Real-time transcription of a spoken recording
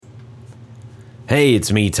Hey,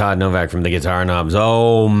 it's me, Todd Novak from the Guitar Knobs.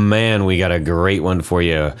 Oh man, we got a great one for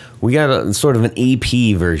you. We got a sort of an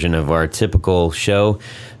EP version of our typical show,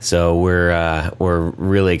 so we're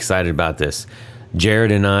really excited about this.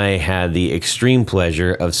 Jared and I had the extreme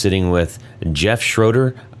pleasure of sitting with Jeff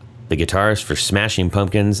Schroeder, the guitarist for Smashing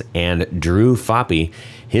Pumpkins, and Drew Foppe,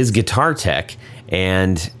 his guitar tech,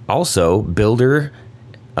 and also builder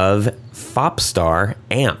of Foppe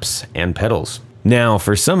amps and pedals. Now,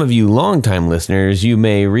 for some of you longtime listeners, you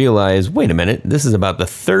may realize, wait a minute, this is about the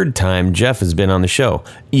third time Jeff has been on the show.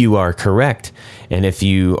 You are correct. And if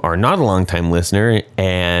you are not a longtime listener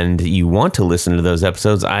and you want to listen to those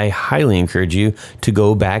episodes, I highly encourage you to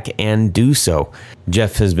go back and do so.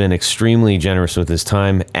 Jeff has been extremely generous with his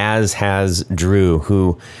time, as has Drew,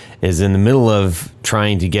 who is in the middle of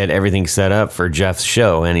trying to get everything set up for Jeff's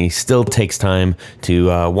show, and he still takes time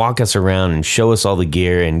to walk us around and show us all the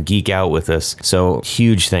gear and geek out with us. So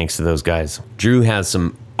huge thanks to those guys. Drew has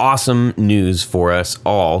some awesome news for us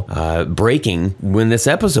all breaking when this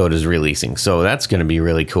episode is releasing, so that's going to be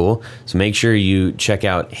really cool. So make sure you check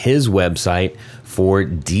out his website for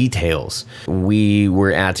details. We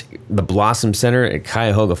were at the Blossom Center at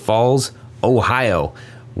Cuyahoga Falls, Ohio,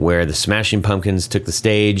 where the Smashing Pumpkins took the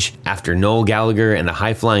stage after Noel Gallagher and the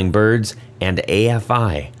High Flying Birds and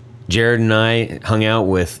AFI. Jared and I hung out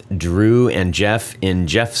with Drew and Jeff in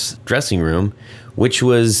Jeff's dressing room, which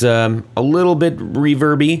was a little bit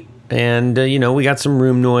reverby, and we got some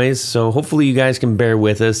room noise, so hopefully you guys can bear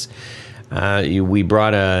with us. We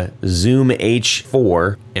brought a Zoom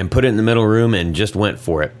H4 and put it in the middle room and just went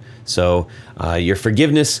for it. So your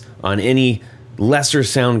forgiveness on any lesser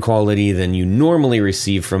sound quality than you normally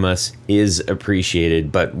receive from us is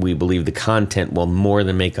appreciated, but we believe the content will more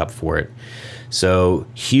than make up for it. So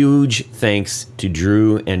huge thanks to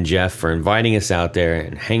Drew and Jeff for inviting us out there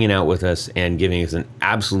and hanging out with us and giving us an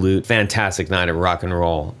absolute fantastic night of rock and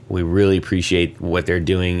roll. We really appreciate what they're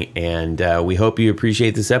doing, and we hope you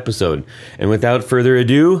appreciate this episode. And without further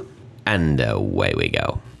ado, and away we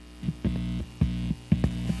go.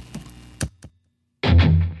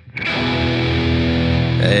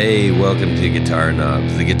 Hey, welcome to Guitar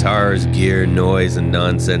Knobs, the guitars, gear, noise, and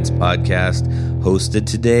nonsense podcast, hosted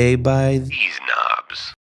today by these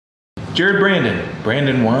knobs. Jared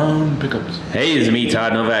Brandon One Pickups. Hey, it's me,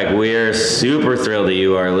 Todd Novak. We're super thrilled that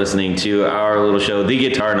you are listening to our little show, the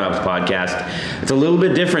Guitar Knobs podcast. It's a little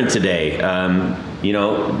bit different today.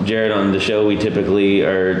 Jared, on the show, we typically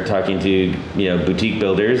are talking to, boutique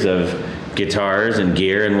builders of guitars and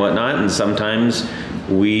gear and whatnot, and sometimes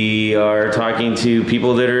we are talking to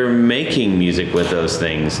people that are making music with those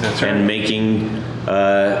things. That's right. And making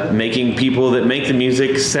people that make the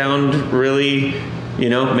music sound really,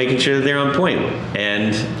 making sure that they're on point.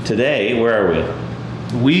 And today, where are we?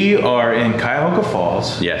 We are in Cuyahoga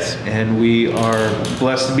Falls. Yes. And we are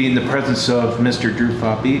blessed to be in the presence of Mr. Drew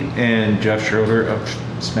Foppe and Jeff Schroeder of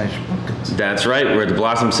Smashing Pumpkins. That's right. We're at the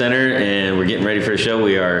Blossom Center, and we're getting ready for a show.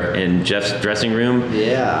 We are in Jeff's dressing room.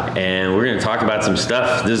 Yeah. And we're going to talk about some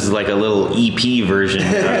stuff. This is like a little EP version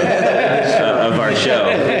of our show.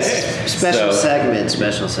 Special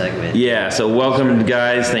segment. Yeah. So welcome,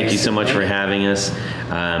 guys. Thank you so much for having us.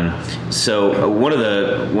 So one of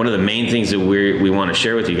the main things that we want to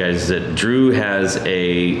share with you guys is that Drew has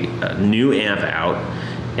a new amp out,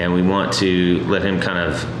 and we want to let him kind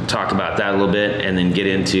of talk about that a little bit and then get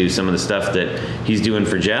into some of the stuff that he's doing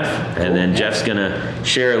for Jeff. And then Jeff's going to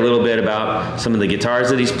share a little bit about some of the guitars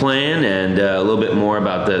that he's playing and a little bit more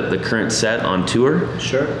about the current set on tour.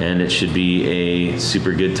 Sure. And it should be a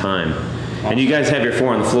super good time. And you guys have your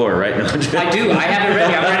 4 on the floor, right? No, I do. I have it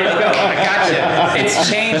ready. I'm ready to go. I gotcha. It's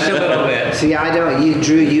changed a little bit. See, I don't.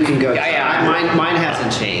 Drew, you can go. Yeah. Mine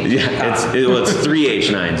hasn't changed. Yeah, it's 3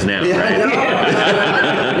 H9s now, right?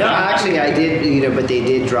 No, actually, I did. But they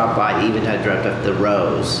did drop by. Even had dropped up the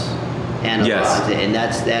Rose. And and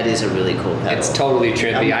that is a really cool pedal. It's totally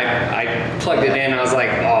trippy. I plugged it in and I was like,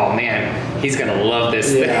 oh man, he's gonna love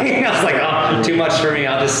this thing. I was like, oh, too much for me.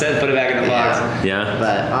 I'll just put it back in the box. Yeah.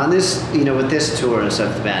 But on this, with this tour and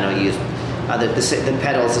stuff, the band will use the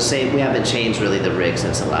pedals the same. We haven't changed really the rig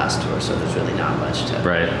since the last tour, so there's really not much to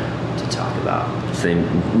talk about.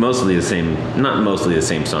 Not mostly the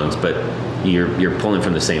same songs, but you're pulling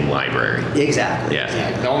from the same library. Exactly.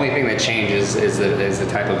 Yeah. The only thing that changes is the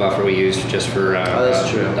type of buffer we use just for that's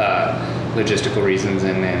true. Logistical reasons,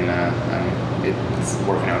 and it's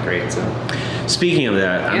working out great. So, speaking of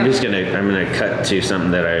that, I'm gonna cut to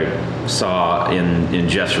something that I saw in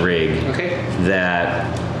Jeff's rig. Okay. That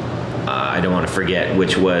I don't want to forget,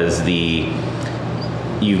 which was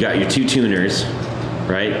you've got your 2 tuners,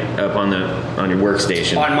 right, up on your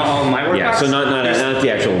workstation. On my workstation. Yeah, so not the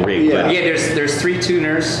actual rig, but Yeah, there's 3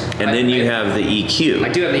 tuners. And then you have the EQ. I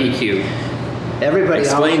do have the EQ. Everybody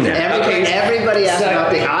Explain that. Everybody asked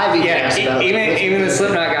about the I've even asked about even the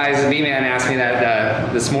Slipknot guys, V-Man asked me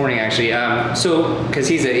that this morning actually. So because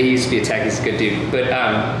he used to be a tech, he's a good dude. But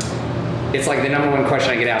it's like the number one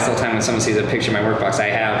question I get asked all the time when someone sees a picture of my workbox. I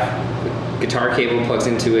have guitar cable plugs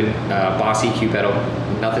into a Boss EQ pedal,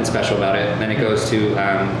 nothing special about it. Then it goes to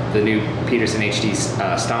the new Peterson HD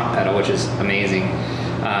Stomp pedal, which is amazing,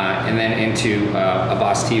 and then into a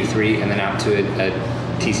Boss TU3, and then out to a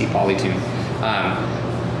TC Polytune.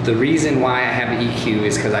 The reason why I have the EQ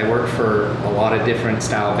is because I work for a lot of different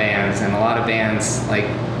style bands, and a lot of bands like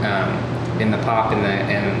in the pop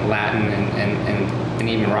and Latin and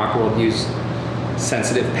even rock world use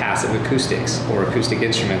sensitive passive acoustics or acoustic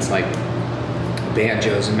instruments like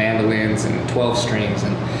banjos and mandolins and 12 strings.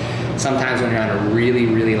 And sometimes when you're on a really,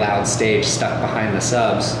 really loud stage stuck behind the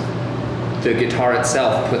subs, the guitar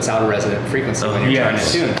itself puts out a resonant frequency when you're trying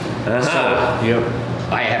to tune. So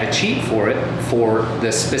I have a cheat for it, for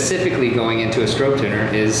the specifically going into a strobe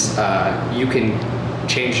tuner is you can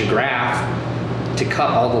change the graph to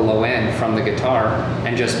cut all the low end from the guitar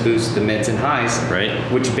and just boost the mids and highs. Right.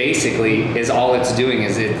 Which basically is all it's doing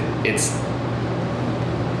is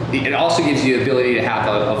it also gives you the ability to have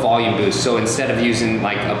a volume boost. So instead of using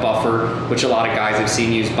like a buffer, which a lot of guys I've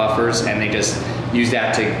seen use buffers and they just use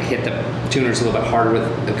that to hit the tuners a little bit harder with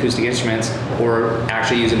acoustic instruments, or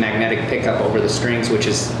actually use a magnetic pickup over the strings, which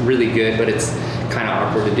is really good, but it's kind of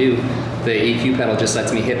awkward to do. The EQ pedal just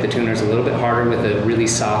lets me hit the tuners a little bit harder with a really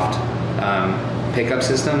soft pickup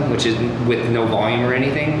system, which is with no volume or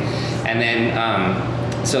anything. And then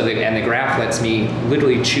the graph lets me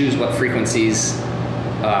literally choose what frequencies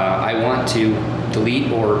I want to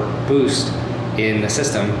delete or boost in the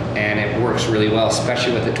system, and it works really well,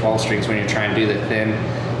 especially with the 12 strings when you're trying to do the thin,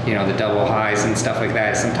 the double highs and stuff like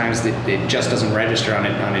that. Sometimes it just doesn't register on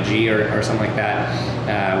a G or something like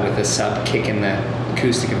that with the sub kicking the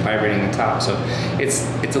acoustic and vibrating the top. So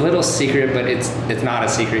it's a little secret, but it's not a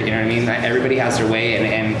secret. You know what I mean? Everybody has their way,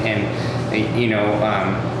 and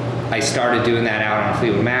I started doing that out on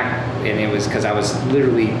Fleetwood Mac, and it was because I was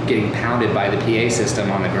literally getting pounded by the PA system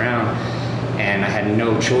on the ground, and I had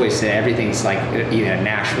no choice. Everything's like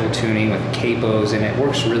Nashville tuning with capos, and it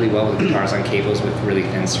works really well with guitars on capos with really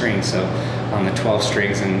thin strings. So on the 12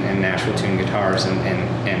 strings and Nashville tuned guitars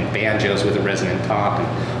and banjos with a resonant top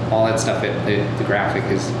and all that stuff, the graphic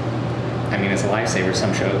is, it's a lifesaver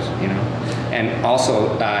some shows, And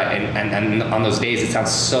also, and on those days, it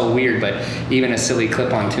sounds so weird, but even a silly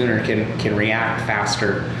clip-on tuner can react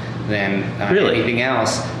faster than anything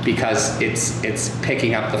else because it's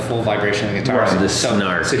picking up the full vibration of the guitar. Right, the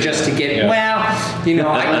snark. So just to get,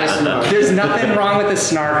 there's nothing wrong with the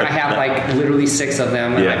snark. I have like literally 6 of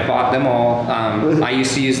them, and I bought them all. I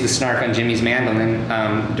used to use the snark on Jimmy's mandolin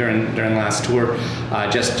during the last tour,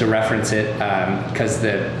 just to reference it, because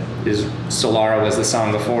Solara was the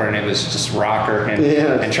song before, and it was just rocker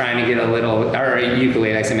and trying to get a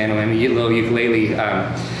ukulele. I say mandolin, a little ukulele.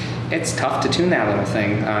 It's tough to tune that little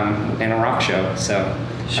thing in a rock show. So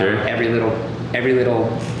sure, every little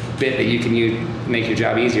bit that you can use make your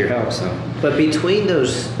job easier helps. So, but between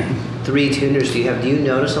those 3 tuners, do you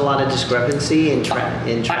notice a lot of discrepancy in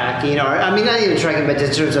tracking, or not even tracking, but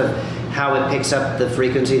in terms of how it picks up the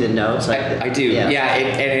frequency, the notes? I do. Yeah,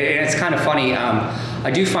 and it's kind of funny.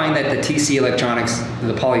 I do find that the TC Electronics,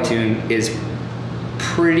 the Polytune, is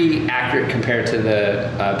pretty accurate compared to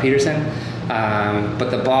the Peterson. But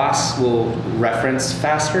the Boss will reference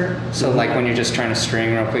faster. So like when you're just trying to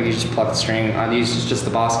string real quick, you just pluck the string. I'll use just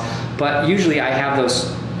the Boss. But usually I have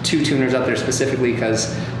those 2 tuners up there specifically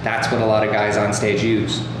because that's what a lot of guys on stage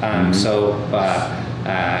use. So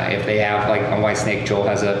if they have, like on Whitesnake, Joel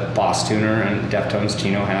has a Boss tuner, and Deftones,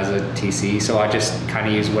 Gino has a TC. So I just kind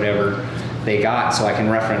of use whatever they got so I can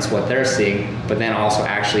reference what they're seeing, but then also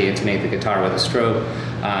actually intonate the guitar with a strobe.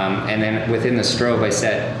 And then within the strobe, I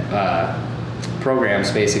set programs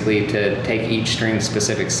basically to take each string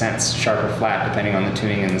specific sense, sharp or flat, depending on the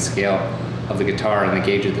tuning and the scale of the guitar and the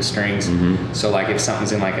gauge of the strings. So like if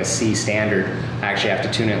something's in like a C standard, I actually have to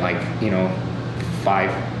tune it like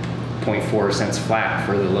 5.4 cents flat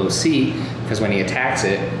for the low C, because when he attacks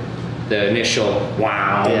it, the initial you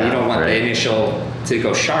don't want the initial to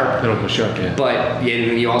go sharp. It'll go sharp, yeah. But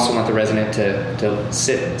you also want the resonant to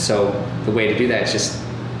sit. So the way to do that is just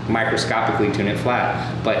microscopically tune it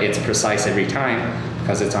flat, but it's precise every time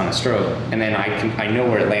because it's on a strobe. And then I know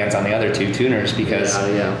where it lands on the other 2 tuners because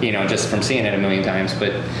just from seeing it a million times.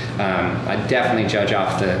 But I definitely judge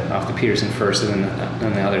off the Peterson first and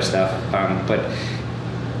then the other stuff. But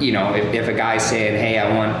if a guy's saying, hey,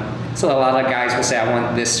 I want So a lot of guys will say, I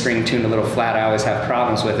want this string tuned a little flat. I always have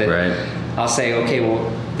problems with it. Right. I'll say, okay, well,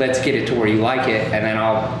 let's get it to where you like it, and then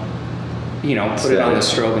I'll, put it on the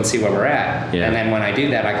strobe and see where we're at. Yeah. And then when I do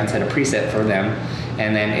that, I can set a preset for them.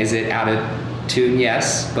 And then is it out of tune?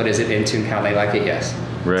 Yes. But is it in tune how they like it? Yes.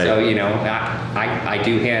 Right. So, I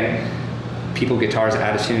do hand people guitars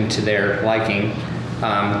out of tune to their liking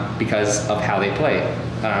because of how they play.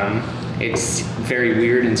 It's very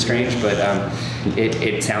weird and strange, but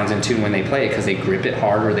it sounds in tune when they play it because they grip it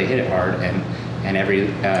hard or they hit it hard, and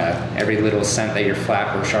every little cent that you're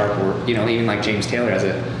flat or sharp or even like James Taylor has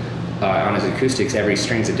on his acoustics, every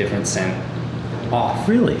string's a different cent off.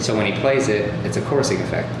 Really? So when he plays it, it's a chorusing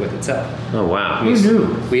effect with itself. Oh wow! We used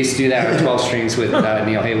to do that on 12 strings with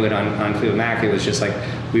Neil Haywood on Fleetwood Mac. It was just like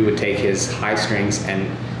we would take his high strings and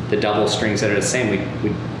the double strings that are the same.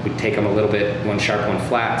 We'd take them a little bit, one sharp, one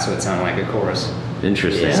flat, so it sounded like a chorus.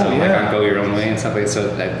 Interesting. So like on Go Your Own Way and stuff like that. So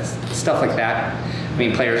that stuff like that. I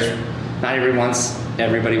mean, players, not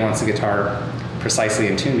everybody wants the guitar precisely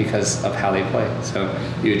in tune because of how they play. So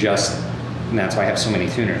you adjust, and that's why I have so many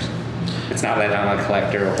tuners. It's not that I'm a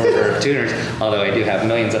collector or hoarder of tuners, although I do have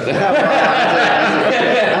millions of them.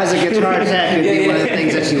 As a guitar tech, it'd be one of the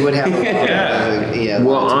things that you would have.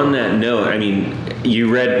 Well, on that note, I mean, you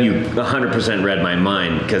 100% read my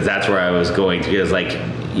mind, because that's where I was going to. Because like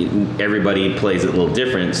everybody plays it a little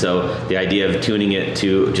different, so the idea of tuning it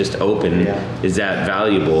to just open is that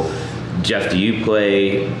valuable. Jeff, do you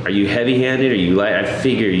play? Are you heavy-handed? Or are you light? I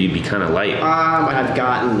figure you'd be kind of light. I've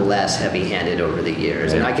gotten less heavy-handed over the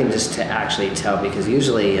years, and I can just actually tell, because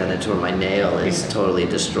usually on a tour my nail is totally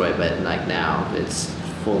destroyed, but like now it's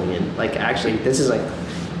fully in. Like actually, this is like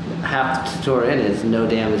half the tour in, and it's no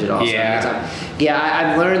damage at all. Yeah. So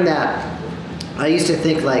I've learned that. I used to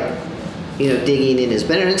think like, digging in is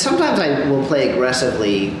better, and sometimes I will play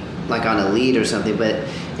aggressively, like on a lead or something. But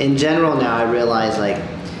in general now, I realize like,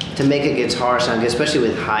 to make a guitar sound good, especially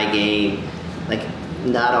with high gain, like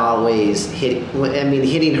not always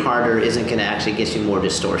hitting harder isn't going to actually get you more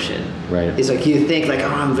distortion. Right. It's like you think like,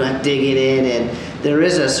 I'm digging in, and there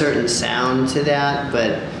is a certain sound to that,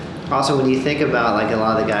 but also when you think about like a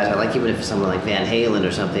lot of the guys, I like even if someone like Van Halen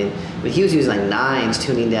or something, but he was using like nines,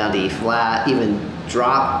 tuning down to E flat, even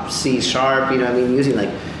drop C sharp, using like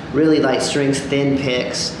really light strings, thin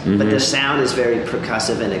picks, but the sound is very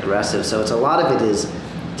percussive and aggressive. So it's a lot of it is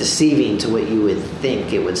deceiving to what you would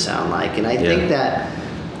think it would sound like. And I think that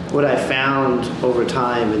what I found over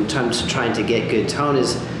time in terms of trying to get good tone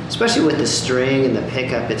is, especially with the string and the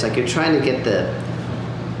pickup, it's like you're trying to get the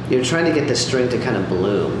string to kind of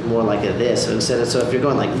bloom more like a this. So if you're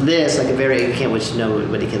going like this, like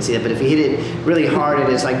nobody can see it, but if you hit it really hard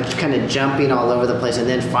and it's like kind of jumping all over the place and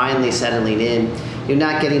then finally settling in, you're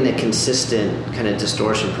not getting a consistent kind of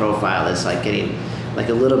distortion profile. It's like getting like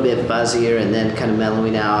a little bit buzzier and then kind of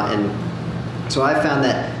mellowing out. And so I found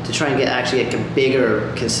that to try and get actually like a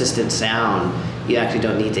bigger consistent sound, you actually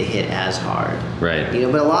don't need to hit as hard. Right.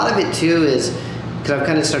 But a lot of it too is, because I've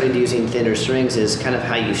kind of started using thinner strings, is kind of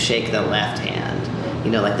how you shake the left hand,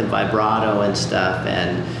 like the vibrato and stuff,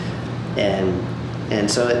 and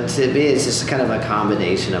so to me it's just kind of a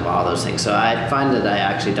combination of all those things. So I find that I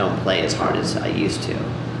actually don't play as hard as I used to.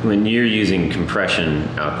 When you're using compression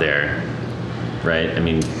out there, right? I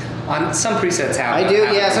mean, on some presets I do,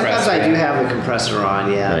 sometimes I do have a compressor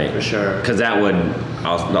on, right. For sure. Because that would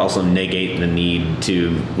also negate the need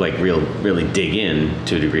to like really dig in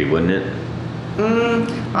to a degree, wouldn't it?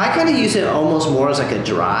 I kind of use it almost more as like a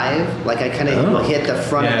drive. Like I kind of hit the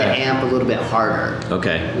front of the amp a little bit harder.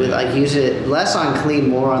 Okay. With like use it less on clean,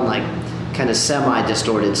 more on like kind of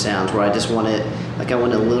semi-distorted sounds where I just want it, like I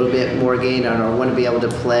want a little bit more gain, or I want to be able to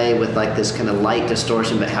play with like this kind of light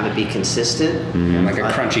distortion but have it be consistent. Like a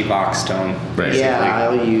crunchy box tone. Right. Yeah,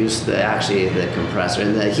 I'll use the compressor.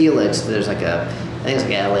 And the Helix, there's like I think it's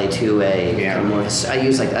like LA2A. Yeah. Kind of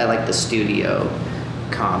more, I like the studio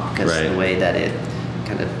comp because the way that it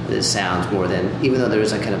kind of it sounds more than, even though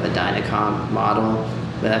there's a kind of a Dynacomp model,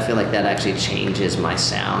 but I feel like that actually changes my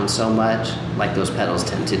sound so much, like those pedals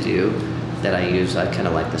tend to do, that I use kind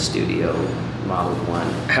of like the studio model one.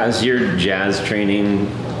 Has your jazz training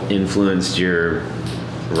influenced your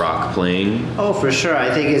rock playing? Oh, for sure.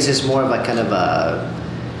 I think it's just more of a kind of a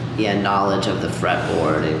knowledge of the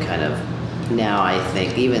fretboard, and kind of now I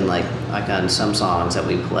think even like on some songs that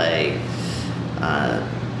we play,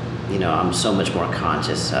 I'm so much more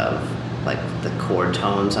conscious of like the chord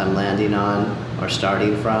tones I'm landing on or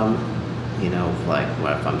starting from. Like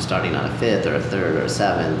if I'm starting on a fifth or a third or a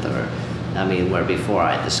seventh, or where before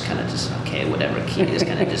I just kind of whatever key, just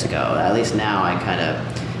kind of just go. At least now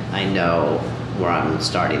I know where I'm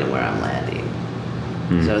starting and where I'm landing.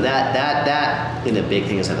 So that in a big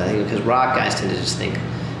thing is something I think, because rock guys tend to just think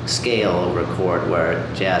scale over chord, where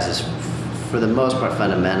jazz is for the most part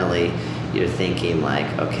fundamentally you're thinking like,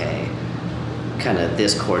 okay, kind of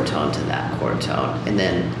this chord tone to that chord tone, and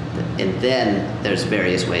then there's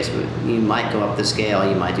various ways. You might go up the scale,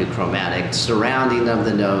 you might do chromatic surrounding of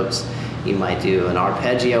the notes, you might do an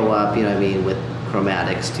arpeggio up, you know what I mean, with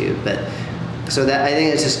chromatics too. But so that, I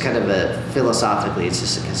think it's just kind of philosophically, it's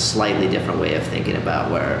just a slightly different way of thinking about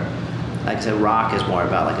where, like I said, rock is more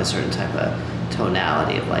about like a certain type of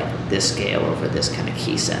tonality of like this scale over this kind of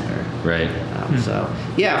key center. Right. So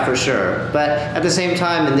yeah, for sure. But at the same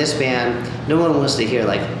time, in this band, no one wants to hear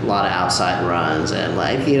like a lot of outside runs, and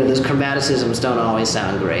like, you know, those chromaticisms don't always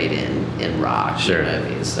sound great in rock. Sure. You know what I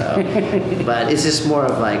mean? So, but it's just more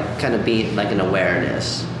of like kind of being like an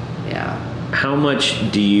awareness. Yeah. How much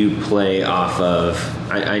do you play off of?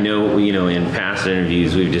 I know, you know, in past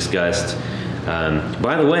interviews we've discussed.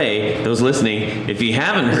 By the way, those listening, if you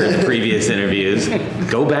haven't heard the previous interviews,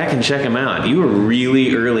 go back and check them out. You were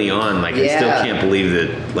really early on. Like, I still can't believe that.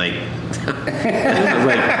 Like, I was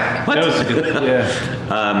like, what? That was good.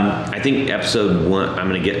 Yeah. I think episode 1. I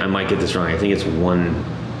might get this wrong. I think it's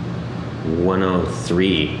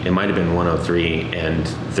 103. It might have been 103 and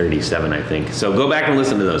 37. I think. So go back and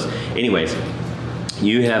listen to those. Anyways,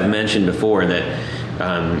 you have mentioned before that,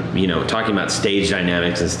 you know, talking about stage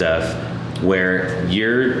dynamics and stuff, where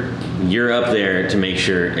you're up there to make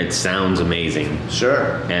sure it sounds amazing.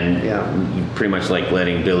 Sure. And you pretty much like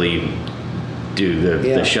letting Billy do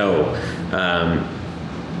the show.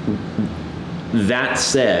 That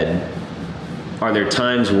said, are there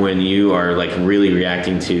times when you are like really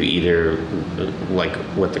reacting to either like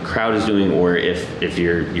what the crowd is doing, or if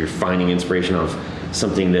you're finding inspiration of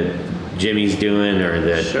something that Jimmy's doing, or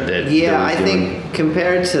that I Billy's doing? think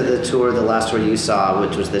compared to the last tour you saw,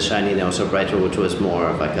 which was the Shiny No So Bright tour, which was more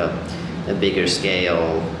of like a bigger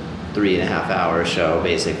scale 3.5 hour show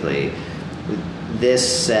basically,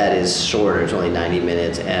 this set is shorter. It's only 90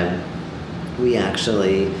 minutes, and we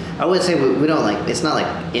actually, I would say we don't like, it's not like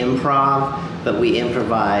improv, but we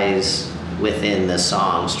improvise within the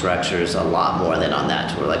song structures a lot more than on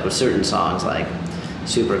that tour. Like with certain songs like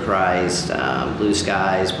Super Christ, Blue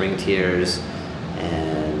Skies, Bring Tears,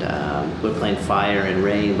 and we're playing Fire and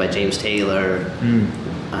Rain by James Taylor.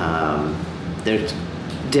 They're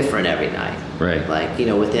different every night. Right. Like, you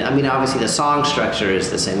know, within, I mean, obviously the song structure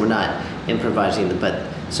is the same. We're not improvising, but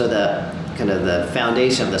so the kind of the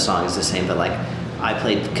foundation of the song is the same, but like I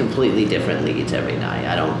played completely different leads every night.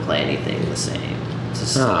 I don't play anything the same.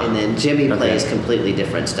 And then Jimmy plays completely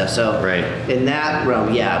different stuff. So in that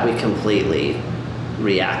realm, we completely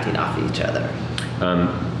reacting off each other.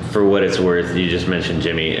 For what it's worth, you just mentioned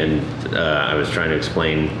Jimmy, and I was trying to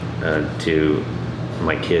explain to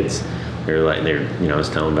my kids. I was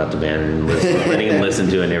telling them about the band and letting them listen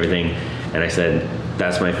to it and everything, and I said,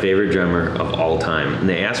 that's my favorite drummer of all time. And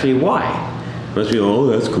they asked me why. Most people, oh,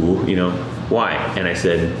 that's cool, you know, why? And I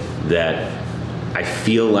said that I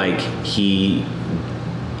feel like his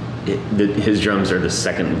drums are the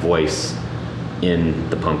second voice in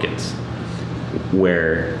the Pumpkins,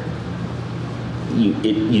 where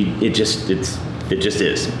it just is.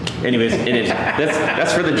 Anyways,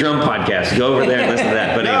 that's for the drum podcast. Go over there and listen to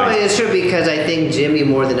that. But no, it's true, because I think Jimmy,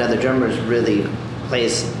 more than other drummers, really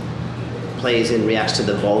plays and reacts to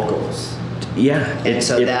the vocals. Yeah. And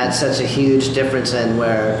so that's such a huge difference in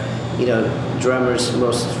where, you know, drummers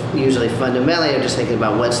most usually fundamentally are just thinking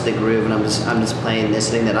about what's the groove, and I'm just playing this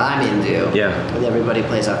thing that I'm into. Yeah. And everybody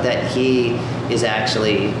plays off that. He is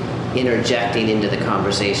actually interjecting into the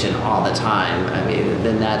conversation all the time. I mean,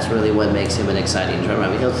 then that's really what makes him an exciting drummer. I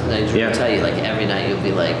mean, he'll tell you, like, every night you'll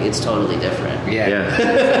be like, it's totally different. Yeah.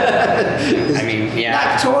 I mean,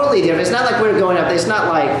 not totally different. It's not like we're going up. It's not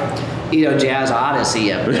like, you know, Jazz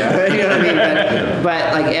Odyssey up there. You know what I mean?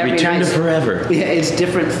 But like every Return night, to Forever. Yeah, it's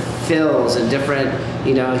different fills and different.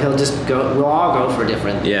 You know, he'll just go. We'll all go for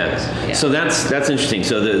different things. Yeah. So that's interesting.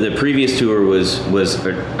 So the previous tour was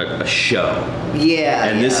a show. Yeah.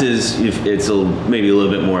 And this is maybe a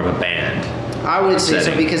little bit more of a band. I would say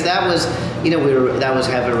so, because that was, you know,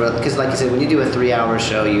 because like I said, when you do a 3-hour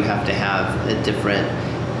show, you have to have a different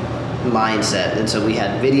mindset, and so we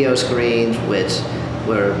had video screens, which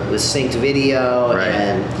were with synced video,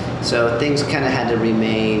 and so things kind of had to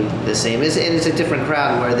remain the same. And it's a different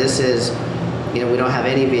crowd, where this is, you know, we don't have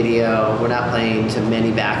any video. We're not playing to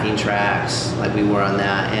many backing tracks like we were on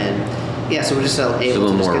that, and so we're just able to. It's a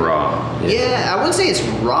little more raw. Yeah, I wouldn't say it's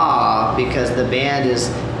raw, because the band is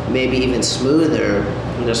maybe even smoother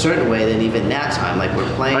in a certain way than even that time. Like we're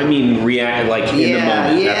playing. I mean, react like in the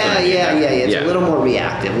moment. That's what I mean. Yeah. It's a little more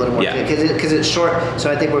reactive, a little more because it's short.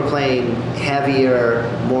 So I think we're playing heavier,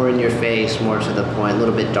 more in your face, more to the point, a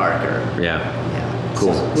little bit darker. Yeah.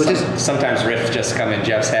 Cool. Sometimes riffs just come in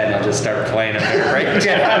Jeff's head and I'll just start playing them. Right?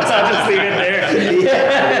 Jeff, so I'll just leave it there.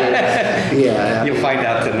 Yeah. You'll find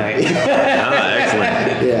out tonight.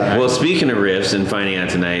 Excellent. Yeah. Well, speaking of riffs and finding out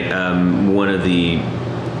tonight, one of the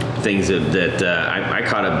things that I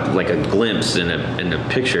caught a glimpse in a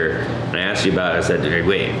picture, and I asked you about it. I said,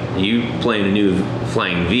 "Wait, you playing a new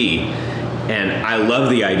Flying V?" And I love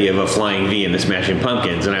the idea of a Flying V in the Smashing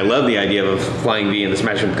Pumpkins, and I love the idea of a Flying V in the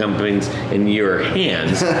Smashing Pumpkins in your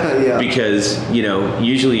hands, because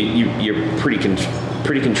usually you're pretty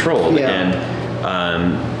controlled, and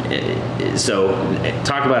so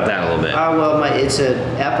talk about that a little bit. Well, it's an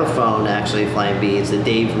Epiphone actually, Flying V. It's the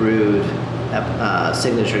Dave Rude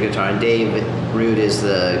signature guitar, and Dave Rude is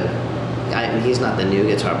he's not the new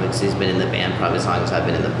guitar because he's been in the band probably as long as I've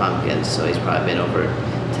been in the Pumpkins, so he's probably been over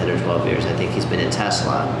 10 or 12 years. I think he's been in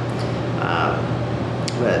Tesla.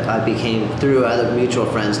 But I became, through other mutual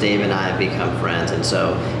friends, Dave and I have become friends, and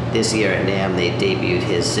so this year at NAMM they debuted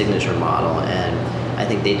his signature model, and I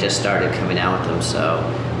think they just started coming out with them, so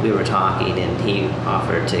we were talking and he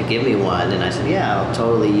offered to give me one, and I said, yeah, I'll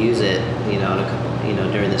totally use it,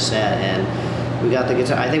 during the set, and we got the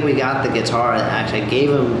guitar. I think we got the guitar, actually I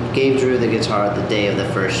gave Drew the guitar the day of the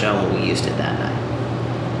first show when we used it that night.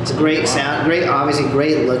 It's a great sound, obviously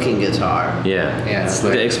great looking guitar. Yeah.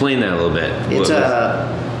 Explain that a little bit. It's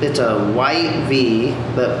a white V,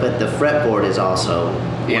 but the fretboard is also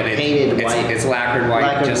painted white. It's lacquered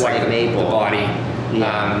white, just white like maple. The body.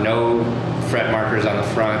 Yeah. No fret markers on the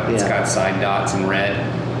front. It's got side dots and red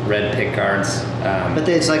pick guards. But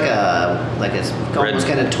it's it's almost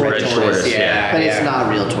kind of tortoise. But it's not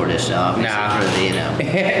real tortoise shell. Nah.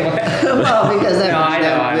 Well, because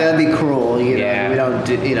that'd be cruel. We don't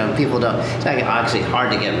do. People don't. It's actually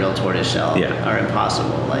hard to get real tortoise shell. Yeah. Or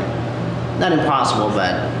impossible. Not impossible,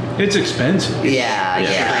 but it's expensive. Yeah.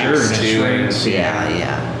 Sure, and it shrinks.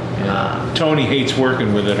 Yeah. Tony hates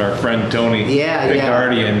working with it. Our friend Tony, the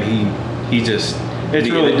Guardian, he just. It's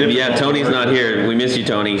really difficult. Yeah, Tony's not here. We miss you,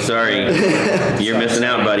 Tony. Sorry, you're missing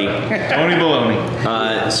out, buddy. Tony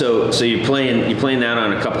Baloney. So you're playing that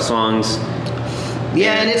on a couple songs.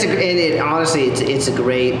 Yeah, and honestly, it's a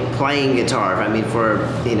great playing guitar. I mean,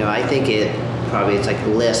 I think it's like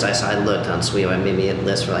list. I looked on Sweet, maybe it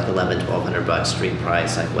lists for like $1,100-1,200 street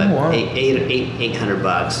price, like what,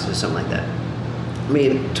 $800 or something like that. I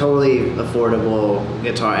mean, totally affordable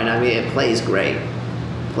guitar, and I mean, it plays great.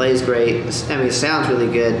 Plays great. I mean, it sounds really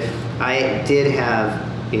good. I did have,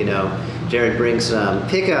 Jared bring some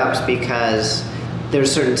pickups because there's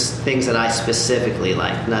certain things that I specifically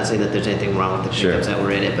like. I'm not saying that there's anything wrong with the pickups that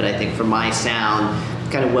were in it, but I think for my sound,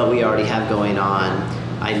 kind of what we already have going on,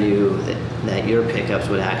 I knew that your pickups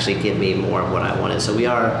would actually give me more of what I wanted. So we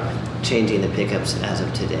are changing the pickups as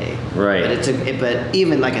of today. Right. But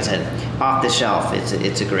even like I said, off the shelf,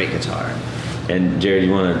 it's a great guitar. And Jared,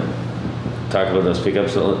 you want to talk about those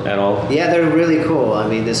pickups at all? Yeah, they're really cool. I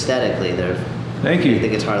mean, aesthetically, Thank you. The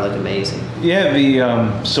guitar looked amazing.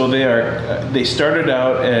 Yeah, so they started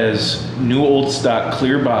out as new old stock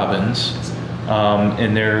clear bobbins,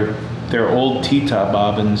 and they're old T-top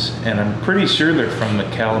bobbins, and I'm pretty sure they're from the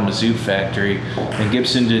Kalamazoo factory, and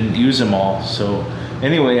Gibson didn't use them all. So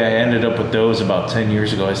anyway, I ended up with those about 10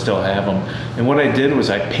 years ago. I still have them, and what I did was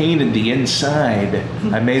I painted the inside.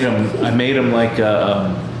 I made them like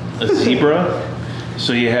a zebra,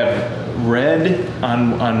 so you have red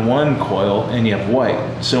on one coil and you have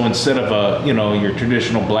white. So instead of your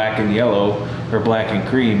traditional black and yellow or black and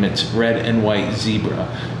cream, it's red and white zebra.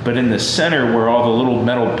 But in the center where all the little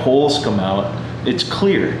metal poles come out, it's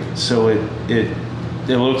clear. So it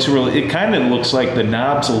looks really. It kind of looks like the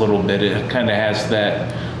knobs a little bit. It kind of has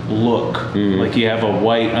that look, like you have a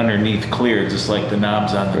white underneath clear, just like the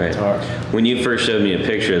knobs on the guitar. When you first showed me a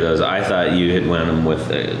picture of those, I thought you had went them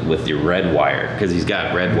with your red wire, because he's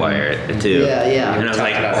got red wire too. Yeah. And I was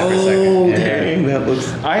like, dang, that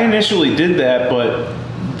looks. I initially did that, but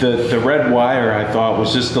the red wire I thought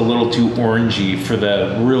was just a little too orangey for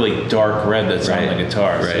the really dark red that's on the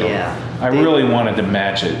guitar. Right. So I really wanted to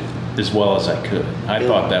match it as well as I could. I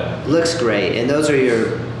thought that looks great, and those are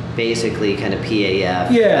your basically kind of PAF.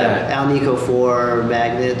 Alnico 4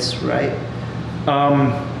 magnets, right?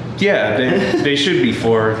 Yeah, they should be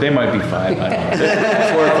 4. They might be 5. I don't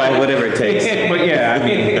know. 4 or 5, whatever it takes. But yeah, I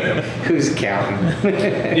mean, who's counting?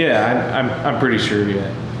 Yeah, I'm pretty sure.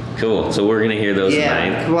 Yeah. Cool. So we're gonna hear those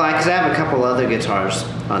tonight. Well, because I have a couple other guitars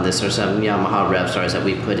on this, or some Yamaha Rev Stars that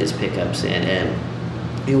we put as pickups in, and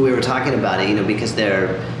we were talking about it, because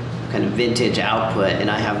they're kind of vintage output, and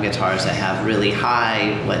I have guitars that have really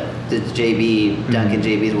high, the Duncan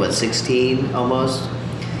JB is what, 16 almost?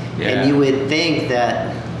 Yeah. And you would think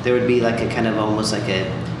that there would be like a kind of almost like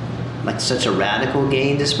such a radical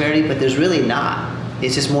gain disparity, but there's really not.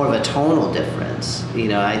 It's just more of a tonal difference.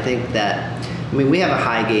 I think that, we have a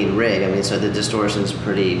high gain rig, so the distortion's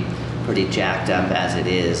pretty jacked up as it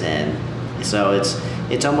is, and so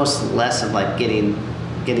it's almost less of like getting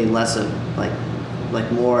less of like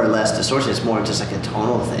more or less distortion. It's more just like a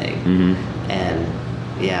tonal thing. And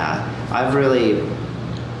yeah, I've really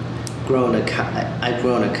grown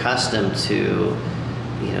accustomed to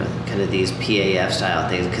kind of these PAF style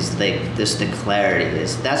things, because the clarity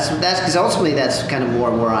is that's because ultimately that's kind of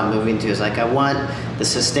more where I'm moving to, is like I want the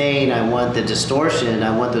sustain, I want the distortion,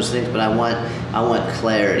 I want those things, but I want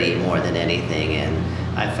clarity more than anything. And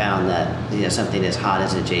I found that something as hot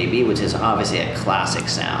as a JB, which is obviously a classic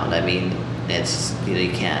sound, it's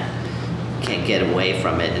you can't get away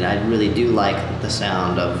from it, and I really do like the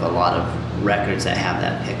sound of a lot of records that have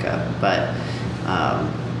that pickup,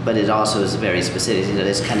 but it also is very specific.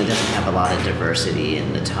 It kind of doesn't have a lot of diversity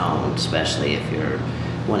in the tone, especially if you're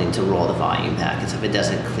wanting to roll the volume back and stuff. It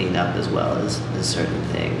doesn't clean up as well as certain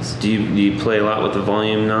things. Do you play a lot with the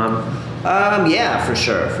volume knob? Yeah, for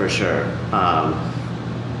sure.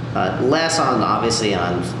 Less obviously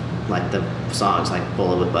on like the songs like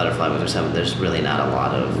Bullet with Butterfly Wings or something. There's really not a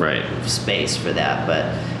lot of space for that,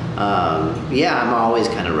 but yeah, I'm always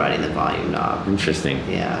kind of riding the volume knob. Interesting.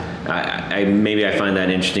 Yeah. I find that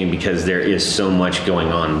interesting because there is so much going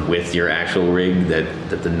on with your actual rig that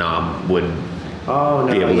the knob would be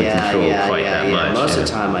able to control quite that much. Most of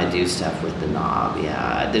the time I do stuff with the knob.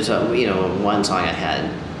 Yeah. There's one song I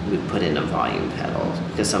had, we put in a volume pedal,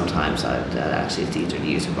 because sometimes that actually it's easier to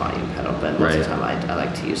use a volume pedal, but most of the time I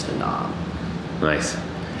like to use the knob. Nice.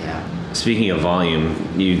 Yeah. Speaking of volume,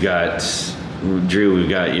 Drew, we've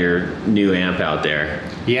got your new amp out there.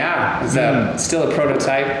 Yeah, it's still a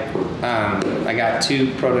prototype. I got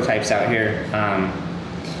 2 prototypes out here.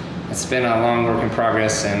 It's been a long work in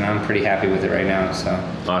progress, and I'm pretty happy with it right now. So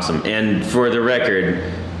awesome. And for the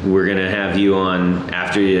record, we're gonna have you on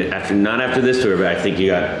not after this tour, but I think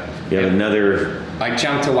you have another. I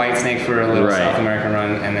jumped to Whitesnake for a little South American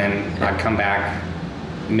run, and then I'd come back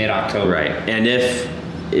mid-October. Right. And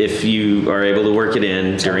if you are able to work it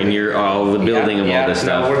in during all the building of all this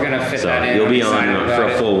stuff, we're gonna fit that in. You'll be on for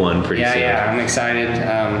a full one pretty soon. Yeah, I'm excited.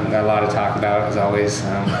 Got a lot to talk about as always.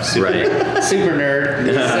 Super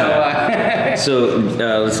nerd. So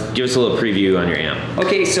let's give us a little preview on your amp.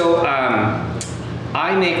 Okay, so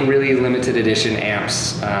I make really limited edition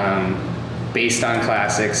amps based on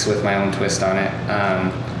classics with my own twist on it.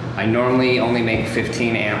 I normally only make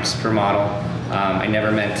 15 amps per model. I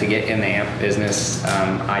never meant to get in the amp business.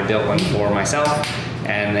 I built one for myself,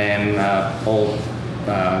 and then old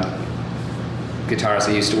guitarist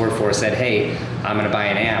I used to work for said, "Hey, I'm going to buy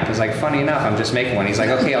an amp." I was like, "Funny enough, I'm just making one." He's like,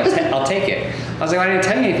 "Okay, I'll take it." I was like, "I didn't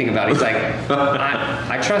tell you anything about it." He's like,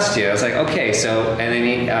 I trust you." I was like, "Okay." So, and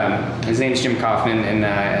then his name's Jim Kaufman,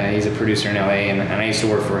 and he's a producer in LA, and I used to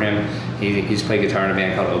work for him. He used to play guitar in a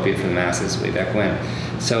band called Opiate for the Masses way back when.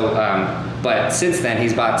 So, but since then,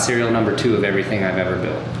 he's bought serial number 2 of everything I've ever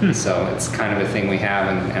built. So it's kind of a thing we have,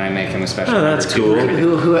 and I make him a special number 2. That's cool.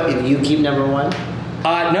 Who you keep number 1?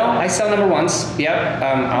 No, I sell number 1s. Yep.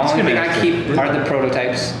 The only thing I keep are the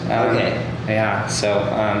prototypes. Okay. Yeah. So,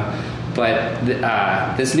 but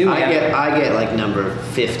this new amp, I get like number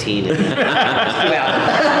 15. well,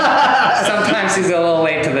 sometimes he's a little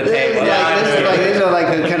late to the table. These are like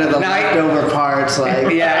the kind of the leftover parts. Like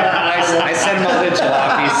I send him all the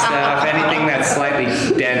jalopy stuff, anything that's slightly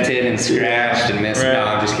dented and scratched and missed. Right. No,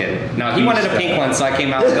 I'm just kidding. No, he wanted a pink one, so I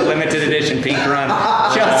came out with a limited edition pink run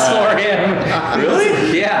just for him.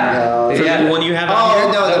 Really? Yeah. No. The one you have Oh, out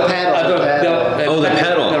here? no, the pedal. The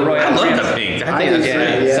pedal. The Royal I love Prince. the pink. I think that's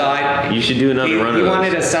great. Yeah. So You should do another run of He those.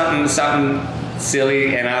 wanted a something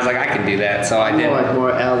silly, and I was like, I can do that. So I did.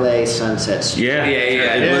 More LA Sunset Strip. Yeah.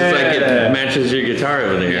 Yeah. It looks like it matches your guitar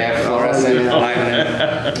over there. Yeah, fluorescent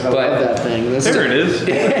alignment. I love that thing. There it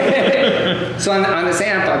is. So on this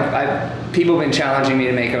amp, people have been challenging me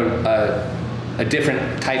to make a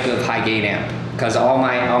different type of high gain amp, because all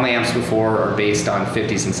my amps before are based on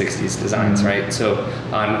 50s and 60s designs, right? So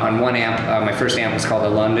on one amp, my first amp was called a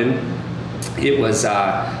London. It was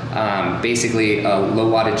basically a low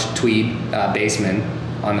wattage tweed bassman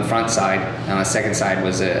on the front side, and on the second side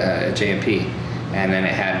was a JMP, and then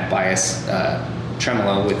it had bias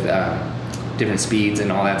tremolo with different speeds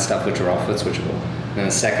and all that stuff, which were all foot switchable. And then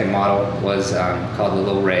the second model was called the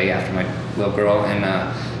Lil Ray, after my little girl, and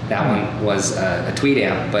That one was a tweed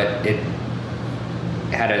amp, but it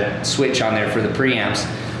had a switch on there for the preamps,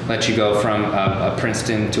 let you go from a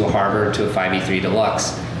Princeton to a Harvard to a 5E3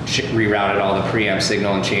 Deluxe. Rerouted all the preamp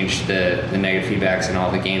signal and changed the negative feedbacks and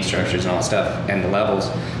all the gain structures and all that stuff and the levels.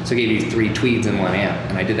 So it gave you 3 tweeds in one amp,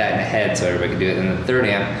 and I did that in a head so everybody could do it. And the third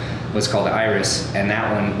amp was called the Iris, and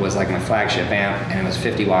that one was like my flagship amp, and it was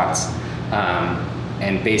 50 watts.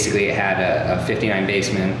 And basically it had a 59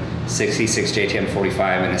 Bassman, 66 JTM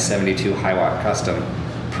 45, and a 72 high watt custom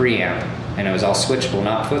preamp. And it was all switchable,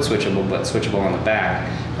 not foot switchable, but switchable on the back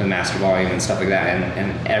with master volume and stuff like that.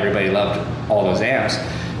 And everybody loved all those amps.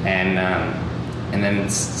 And then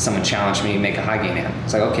someone challenged me to make a high gain amp.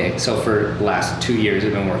 It's like, okay, so for the last 2 years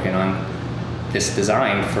I've been working on this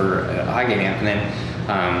design for a high gain amp. And then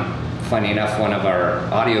funny enough, one of our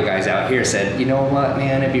audio guys out here said, you know what,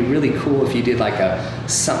 man, it'd be really cool if you did like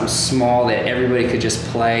something small that everybody could just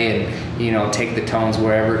play and, you know, take the tones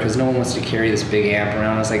wherever, because no one wants to carry this big amp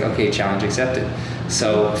around. I was like, okay, challenge accepted.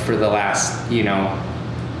 So for the last, you know,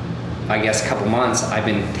 I guess couple months, I've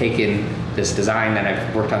been taking this design that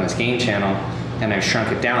I've worked on this gain channel, and I've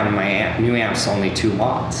shrunk it down, and my new amp's only 2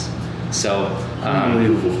 watts. So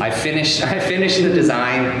I finished the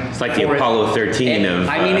design. It's like the Apollo 13 of.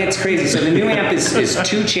 I mean, it's crazy. So the new amp is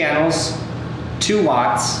 2 channels, 2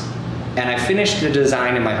 watts, and I finished the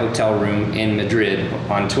design in my hotel room in Madrid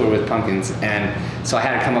on tour with Pumpkins, and so I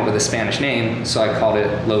had to come up with a Spanish name, so I called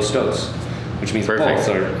it Los Dos, which means Perfect. both,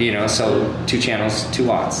 or, you know, so 2 channels, 2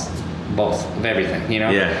 watts, both of everything, you know,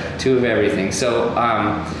 Yeah. 2 of everything. So,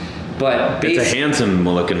 but It's a handsome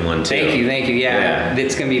looking one too. Thank you. Yeah.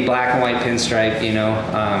 It's gonna be black and white pinstripe, you know,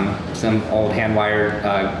 some old hand wired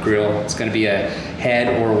grill. It's gonna be a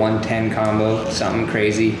head or 110 combo, something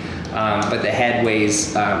crazy. But the head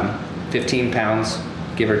weighs 15 pounds,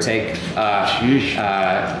 give or take.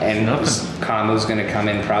 And combo's gonna come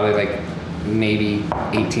in probably like maybe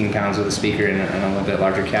 18 pounds with a speaker and a little bit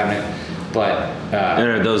larger cabinet. But And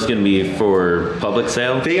are those going to be for public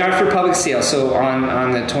sale? they are for public sale. So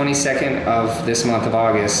on the 22nd of this month of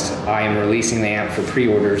August, I am releasing the amp for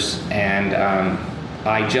pre-orders, and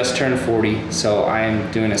I just turned 40, so I am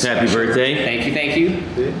doing a special. Happy birthday. Thank you.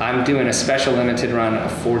 I'm doing a special limited run of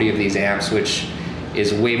 40 of these amps, which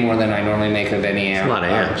is way more than I normally make of any amp. It's a lot of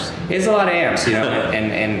amps. It's a lot of amps, you know,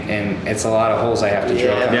 and it's a lot of holes I have to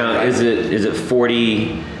drill. Yeah. Now, is it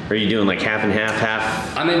 40? Are you doing like half and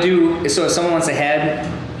half? I'm gonna do, so if someone wants a head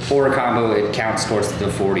or a combo, it counts towards the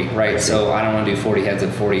 40, right? So I don't want to do 40 heads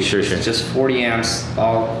at 40. Sure. It's just 40 amps,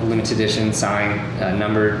 all limited edition, signed,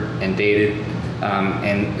 numbered, and dated,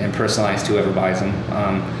 and personalized to whoever buys them.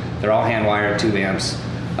 They're all hand wired tube amps,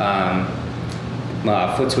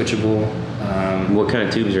 foot switchable. What kind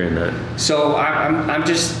of tubes are in that? So I'm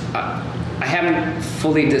just, I haven't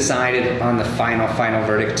fully decided on the final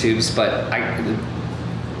verdict tubes, but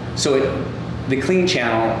the clean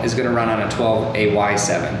channel is going to run on a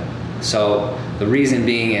 12AY7. So the reason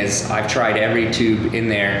being is I've tried every tube in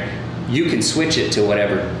there. You can switch it to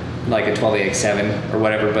whatever, like a 12AX7 or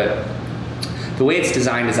whatever, but the way it's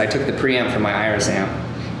designed is I took the preamp from my Iris amp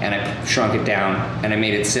and I shrunk it down and I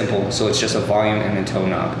made it simple, so it's just a volume and a tone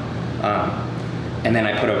knob. And then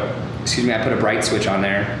I put a bright switch on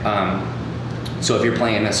there. So if you're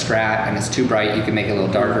playing a Strat and it's too bright, you can make it a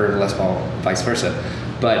little darker, Les Paul, vice versa.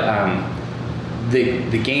 But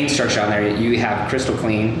the gain structure on there, you have crystal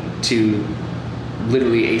clean to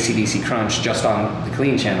literally AC/DC crunch just on the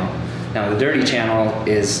clean channel. Now the dirty channel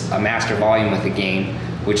is a master volume with a gain,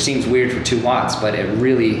 which seems weird for 2 watts, but it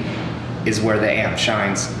really is where the amp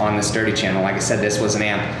shines on this dirty channel. Like I said, this was an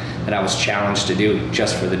amp that I was challenged to do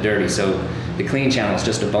just for the dirty. So the clean channel is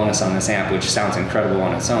just a bonus on this amp, which sounds incredible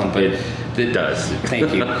on its own, but it does.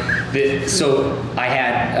 Thank you. So I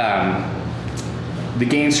had the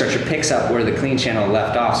gain structure picks up where the clean channel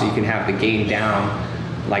left off, so you can have the gain down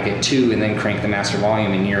like at 2 and then crank the master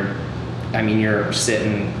volume, and you're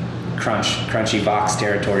sitting crunchy Vox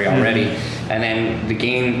territory already. Mm-hmm. And then the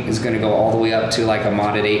gain is going to go all the way up to like a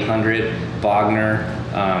modded 800 Bogner,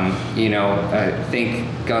 think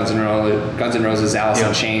Guns N' Roses, Alice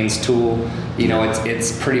in Chains, Tool.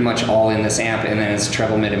 It's pretty much all in this amp, and then it's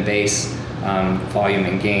treble, mid, and bass, volume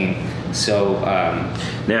and gain. So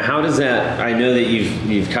now, how does that? I know that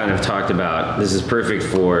you've kind of talked about this is perfect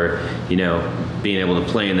for being able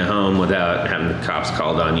to play in the home without having the cops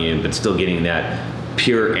called on you, but still getting that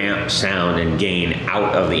pure amp sound and gain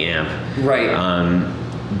out of the amp. Right.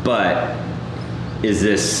 But is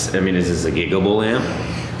this a giggable amp?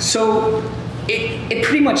 So it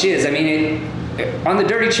pretty much is. On the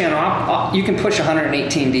dirty channel, you can push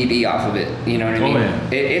 118 dB off of it. You know what I mean?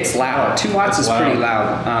 Man. It's loud. 2 watts is pretty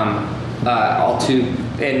loud. all tube,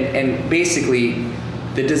 and basically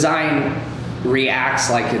the design reacts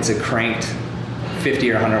like it's a cranked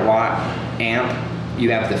 50 or 100 watt amp.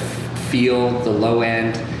 You have the feel, the low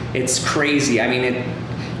end. It's crazy. I mean,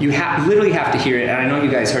 you literally have to hear it. And I know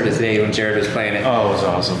you guys heard it today when Jared was playing it. Oh, it was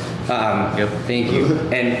awesome. Yep. Thank you.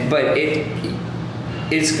 But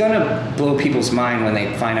it's gonna blow people's mind when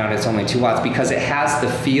they find out it's only 2 watts, because it has the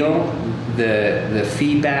feel, the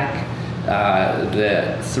feedback,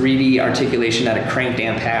 the 3D articulation that a cranked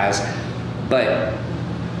amp has, but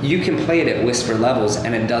you can play it at whisper levels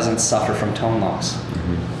and it doesn't suffer from tone loss.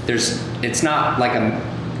 Mm-hmm. It's not like a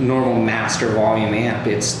normal master volume amp.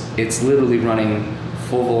 It's literally running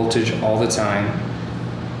full voltage all the time.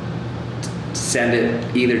 Send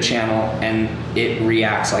it either channel and it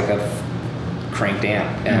reacts like a cranked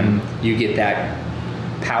amp, and you get that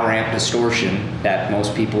power amp distortion that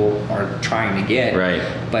most people are trying to get, right?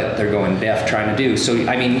 But they're going deaf trying to do. So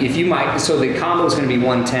I mean, so the combo is going to be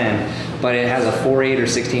 110, but it has a 4.8 or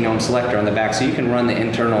 16 ohm selector on the back, so you can run the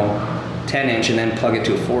internal 10 inch and then plug it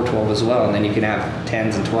to a 412 as well, and then you can have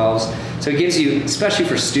 10s and 12s. So it gives you, especially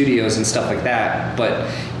for studios and stuff like that, but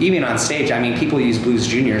even on stage, I mean, people use Blues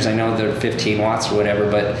Juniors. I know they're 15 watts or whatever,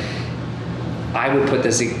 but I would put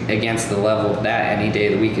this against the level of that any day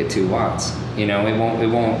of the week at 2 watts. You know,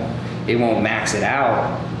 it won't max it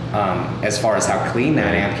out as far as how clean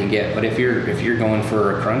that amp can get. But if you're going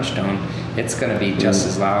for a crunch tone, it's going to be just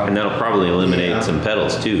as loud. And that'll probably eliminate some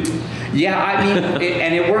pedals too. Yeah, I mean,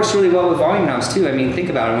 it works really well with volume knobs too. I mean, think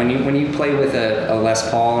about it. When you play with a Les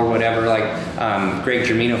Paul or whatever, like Greg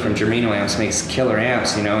Germino from Germino Amps makes killer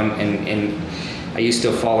amps, you know, and I used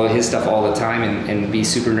to follow his stuff all the time and be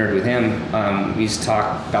super nerd with him. We used to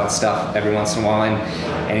talk about stuff every once in a while,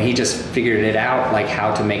 and he just figured it out, like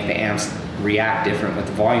how to make the amps react different with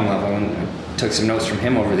the volume level, and took some notes from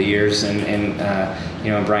him over the years, and you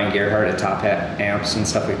know, Brian Gerhardt at Top Hat Amps and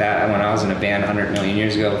stuff like that. When I was in a band 100 million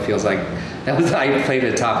years ago, it feels like I played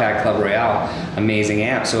at Top Hat Club Royale, amazing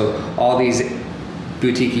amp. So all these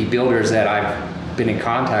boutique builders that I've been in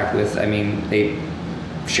contact with, I mean, they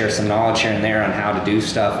share some knowledge here and there on how to do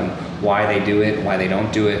stuff and why they do it, why they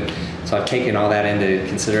don't do it. So I've taken all that into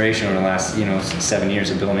consideration over the last, 7 years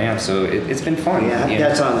of building amps. So it's been fun. Yeah,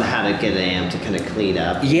 that's on how to get an amp to kind of clean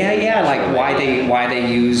up. Yeah, like why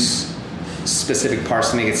they use specific parts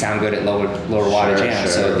to make it sound good at lower wattage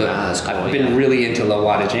amps. Sure. So Cool, I've been really into low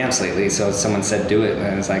wattage amps lately. So someone said do it,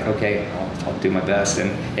 and it's like, okay, I'll do my best. And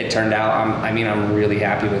it turned out, I'm really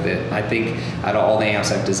happy with it. I think out of all the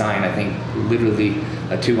amps I've designed, I think literally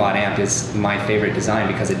a 2-watt amp is my favorite design,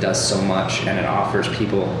 because it does so much and it offers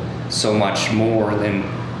people so much more than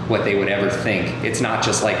what they would ever think. It's not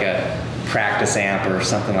just like a practice amp or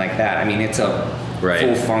something like that. I mean, it's a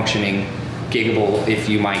full functioning giggable, if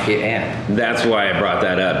you might get amp. That's why I brought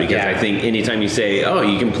that up, because I think anytime you say, oh,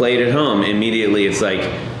 you can play it at home, immediately it's like,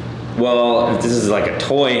 well, if this is like a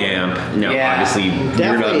toy amp, obviously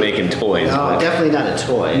you're not making toys. No, definitely not a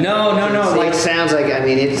toy. No. It sounds like,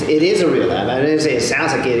 it is a real amp. I didn't say it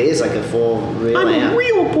sounds like it is like a full real amp. I'm a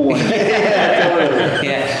real boy. Yeah, totally.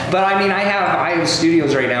 Yeah, but I mean, I have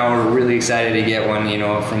studios right now who are really excited to get one,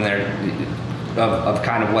 from their of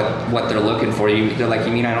kind of what they're looking for. They're like,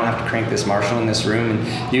 you mean I don't have to crank this Marshall in this room,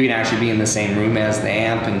 and you can actually be in the same room as the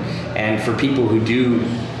amp, and for people who do,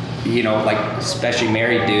 like especially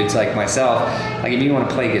married dudes like myself, like if you want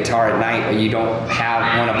to play guitar at night but you don't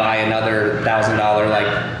want to buy another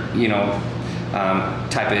 $1,000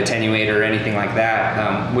 type of attenuator or anything like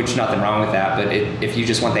that, which nothing wrong with that, but if you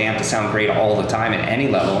just want the amp to sound great all the time at any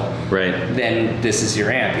level, then this is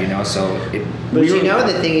your amp, so the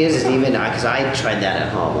thing is even because I tried that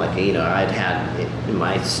at home, like I'd had in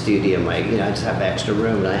my studio, I just have extra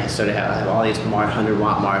room, and I started to have all these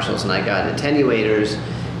 100-watt Marshalls, and I got attenuators.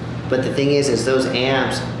 But the thing is those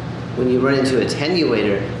amps, when you run into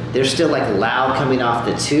attenuator, they're still like loud coming off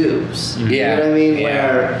the tubes. Yeah. You know what I mean?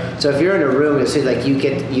 Yeah. So if you're in a room, it's like you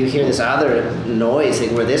hear this other noise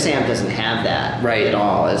thing where this amp doesn't have that at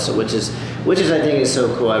all. Which is I think is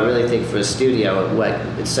so cool. I really think for a studio,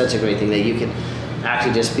 it's such a great thing that you can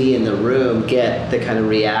actually just be in the room, get the kind of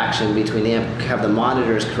reaction between the amp, have the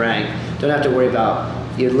monitors cranked, don't have to worry about.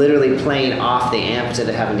 You're literally playing off the amp instead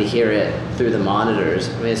of having to hear it through the monitors.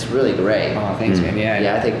 I mean, it's really great. Oh, thanks, man.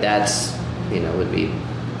 Yeah, I think that's, would be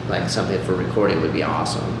like something for recording would be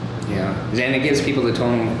awesome. Yeah, and it gives people the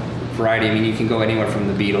tone variety. I mean, you can go anywhere from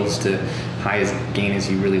the Beatles to highest gain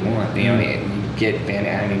as you really want. You get Van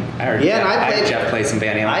Halen. I heard Jeff play some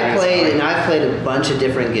Van Halen. I played a bunch of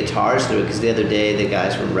different guitars through it, because the other day the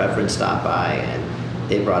guys from Reference stopped by and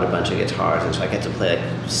they brought a bunch of guitars, and so I get to play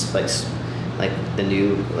like like the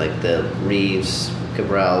new, like the Reeves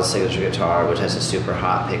Cabral's signature guitar, which has a super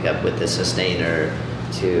hot pickup with the sustainer,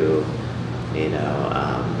 to, you know,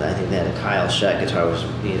 I think they had a Kyle Shutt guitar,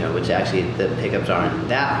 which actually the pickups aren't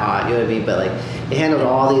that hot, you know what I mean? But like it handled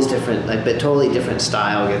all these different, like, but totally different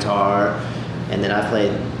style guitar. And then I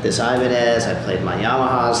played this Ibanez, I played my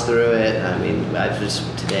Yamahas through it. I mean, I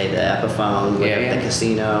just today the Epiphone with the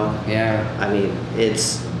Casino. Yeah. I mean,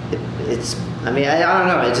 it's. I mean, I don't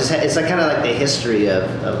know. It's like kind of like the history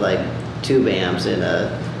of like tube amps in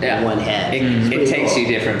one head. It takes you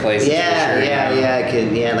different places. Yeah, for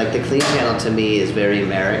sure, yeah. Like the clean channel to me is very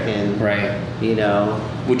American. Right. You know.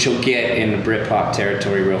 Which you'll get in the Britpop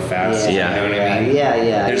territory real fast. Yeah, you know what I mean?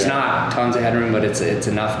 Yeah. There's not tons of headroom, but it's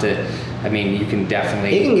enough to. I mean, you can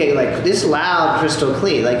definitely. You can get like this loud, crystal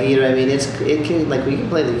clean. Like, you know what I mean? You can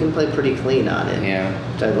play pretty clean on it. Yeah.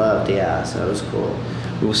 Which I loved. Yeah, so it was cool.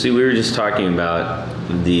 Well, see, we were just talking about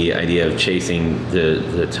the idea of chasing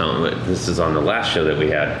the tone. This is on the last show that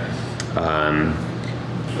we had,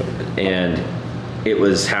 and it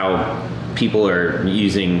was how people are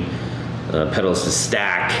using pedals to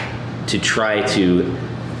stack to try to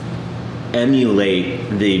emulate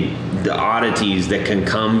the oddities that can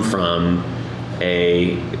come from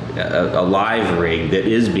a live rig that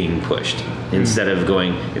is being pushed. Instead of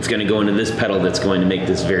going, it's going to go into this pedal that's going to make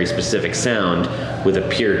this very specific sound with a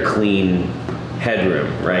pure clean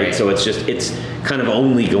headroom, right? So it's kind of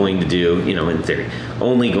only going to do, you know, in theory,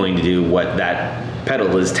 only going to do what that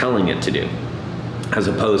pedal is telling it to do, as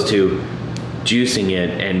opposed to juicing it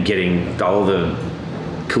and getting all the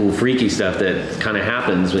cool freaky stuff that kind of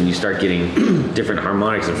happens when you start getting different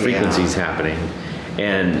harmonics and frequencies happening.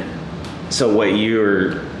 And so what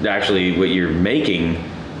you're making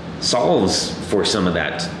solves for some of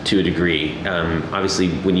that to a degree. Obviously,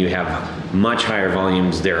 when you have much higher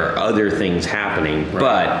volumes, there are other things happening,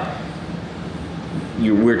 but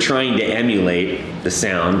we're trying to emulate the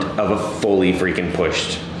sound of a fully freaking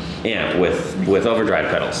pushed amp with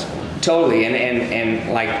overdrive pedals. Totally,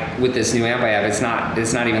 and like with this new amp I have, it's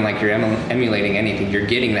not even like you're emulating anything. You're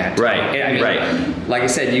getting that tone. Right. I mean, right. Like I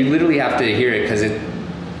said, you literally have to hear it because it.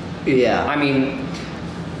 Yeah. I mean,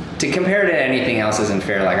 to compare to anything else isn't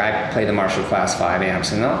fair. Like I play the Marshall Class 5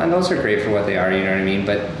 amps, and those are great for what they are. You know what I mean?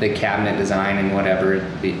 But the cabinet design and whatever,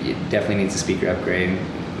 it definitely needs a speaker upgrade.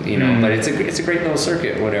 You know, but it's a great little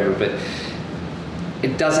circuit, or whatever. But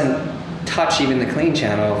it doesn't touch even the clean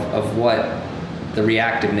channel of what the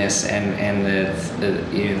reactiveness and the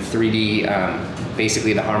 3D,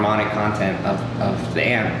 basically the harmonic content of the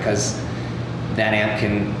amp, because that amp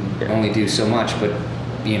can only do so much, but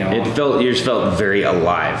you know, you just felt very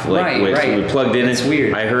alive. Like, right. We plugged in. It's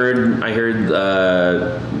weird. I heard,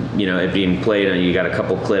 you know, it being played, and you got a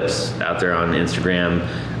couple clips out there on Instagram,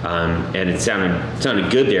 and it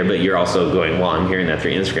sounded good there. But you're also going, well, I'm hearing that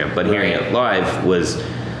through Instagram, but hearing it live was,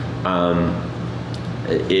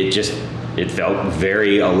 it felt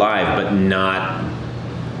very alive, but not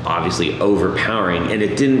obviously overpowering, and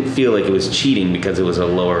it didn't feel like it was cheating because it was a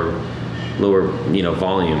lower, you know,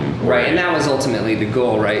 volume. Right, and that was ultimately the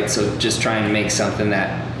goal, right? So just trying to make something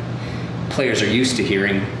that players are used to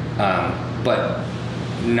hearing, but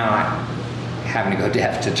not having to go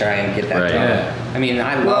deaf to try and get that tone. Yeah. I mean,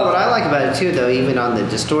 Well, what I like about it too, though, even on the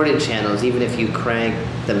distorted channels, even if you crank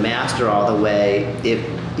the master all the way, if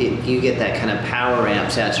you get that kind of power amp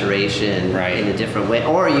saturation in a different way,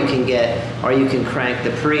 or you can crank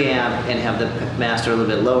the preamp and have the master a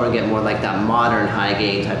little bit lower and get more like that modern high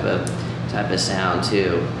gain type of sound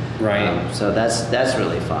too. Right. So that's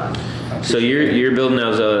really fun. So you're building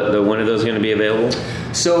those. One of those going to be available?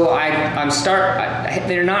 So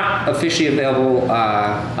they're not officially available.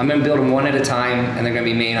 I'm going to build them one at a time, and they're going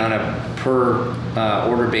to be made on a per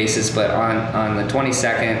order basis. But on the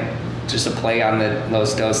 22nd, just a play on the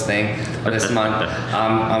Los Dos thing this month,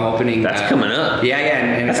 I'm opening. That's coming up. Yeah,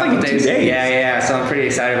 and that's a couple like in days. 2 days. Yeah. So I'm pretty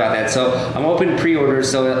excited about that. So I'm open pre-orders.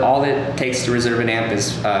 So all it takes to reserve an amp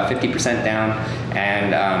is 50% down,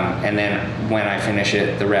 and then when I finish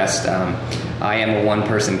it, the rest. I am a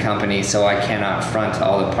one-person company, so I cannot front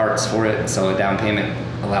all the parts for it. So a down payment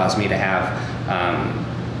allows me to have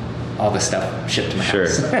all the stuff shipped to my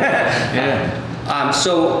house. Yeah.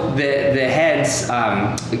 So the heads,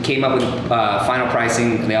 we came up with final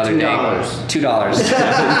pricing the other day. $2.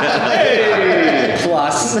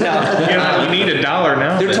 Plus, no. Yeah, you need $1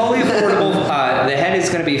 now. They're totally affordable. The head is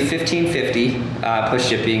going to be $15.50 plus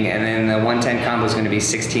shipping, and then the 110 combo is going to be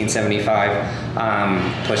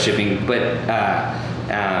 $16.75 plus shipping. But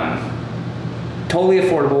totally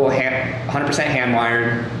affordable, 100% hand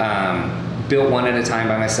wired. Built one at a time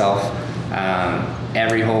by myself.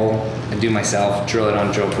 Every hole I do myself, drill it on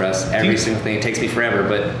a drill press, every single thing. It takes me forever,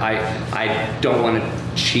 but I don't want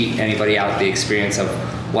to cheat anybody out the experience of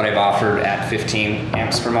what I've offered at 15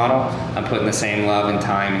 amps per model. I'm putting the same love and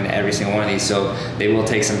time in every single one of these, so they will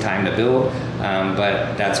take some time to build,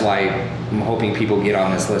 but that's why I'm hoping people get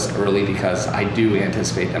on this list early, because I do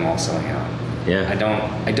anticipate them all selling out. Yeah.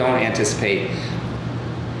 I don't anticipate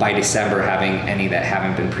by December having any that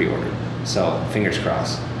haven't been pre-ordered. So fingers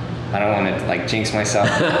crossed. I don't want to like jinx myself.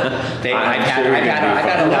 I've had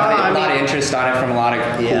a lot of interest on it from a lot of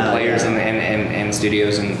cool players and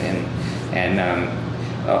studios and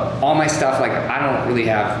all my stuff. Like I don't really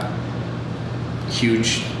have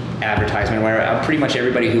huge advertisement where pretty much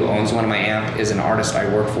everybody who owns one of my amp is an artist I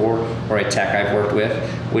work for or a tech I've worked with,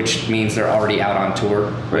 which means they're already out on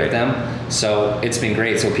tour with them. So it's been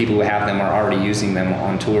great. So people who have them are already using them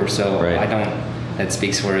on tour. So that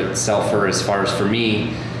speaks for itself. For as far as for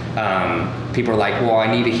me, people are like, well, I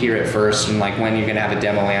need to hear it first, and like when you're gonna have a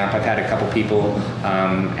demo amp. I've had a couple people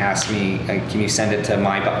ask me, can you send it to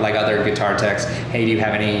my, like other guitar techs, hey, do you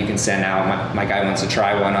have any you can send out? My guy wants to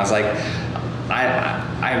try one. I was like,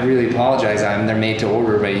 I really apologize. They're made to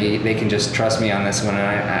order, but they can just trust me on this one.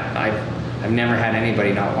 And I've never had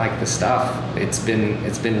anybody not like the stuff. It's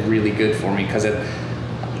been really good for me, because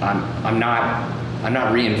I'm not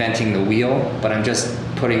reinventing the wheel, but I'm just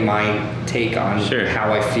putting my take on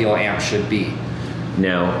how I feel amp should be.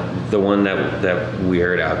 Now, the one that we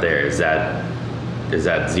heard out there, is that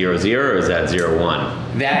 00 or is that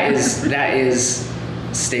 01? That is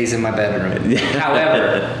stays in my bedroom.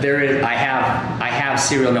 However, I have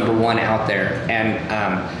serial number 1 out there, and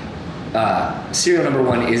serial number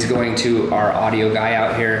 1 is going to our audio guy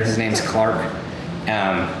out here. His name's Clark.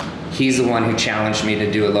 He's the one who challenged me to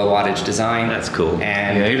do a low wattage design. That's cool.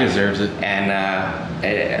 And he deserves it. And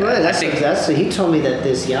he told me that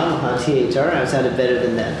this Yamaha THR sounded better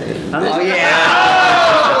than that thing.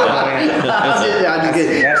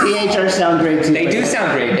 THR sound great too. They do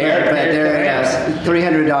sound great. They're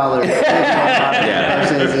 $300.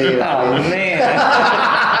 Oh man.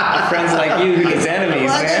 Friends like you who gets enemies,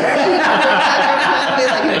 man.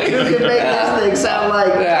 Who can make this thing sound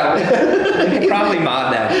like? You could probably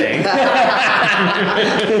mod that thing.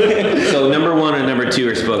 So number 1 and number 2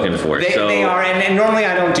 are spoken for. They are, and normally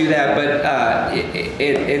I don't do that, but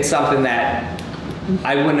it's something that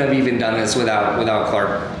I wouldn't have even done this without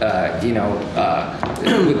Clark.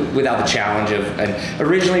 Without the challenge of. And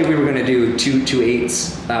originally we were going to do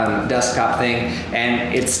 2/8 desktop thing,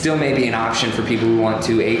 and it still may be an option for people who want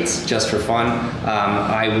 2/8 just for fun.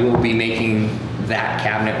 I will be making that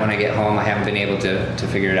cabinet when I get home. I haven't been able to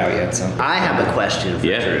figure it out yet. So I have a question for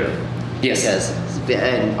Drew. Yes. Because,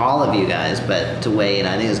 and all of you guys, but to weigh in,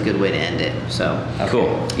 I think it's a good way to end it. So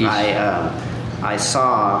cool. I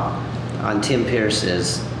saw on Tim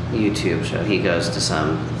Pierce's YouTube show, he goes to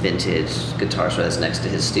some vintage guitar store that's next to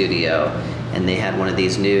his studio, and they had one of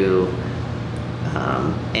these new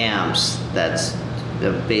amps that's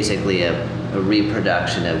basically a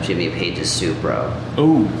reproduction of Jimmy Page's Supro.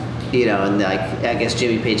 Ooh. And like, I guess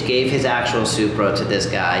Jimmy Page gave his actual Supro to this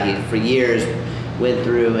guy. He for years went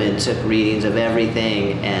through and took readings of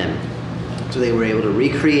everything, and so they were able to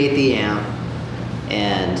recreate the amp,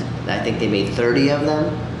 and I think they made 30 of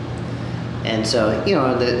them. And so,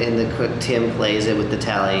 Tim plays it with the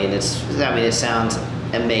tally, and it sounds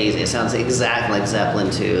amazing. It sounds exactly like Zeppelin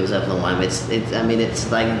 2, Zeppelin 1. It's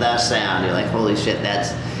like the sound. You're like, holy shit,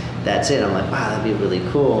 that's it. I'm like, wow, that'd be really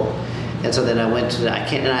cool. And so then I went to, I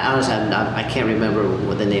can't remember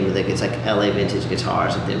what the name of it's like LA Vintage Guitar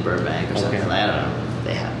or something in Burbank or something. I don't know.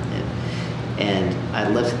 They have it. And I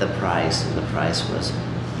looked at the price, and the price was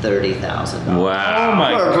 $30,000. Wow. Oh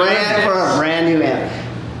my God. For a brand new amp.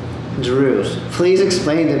 Drew, please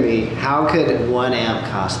explain to me, how could one amp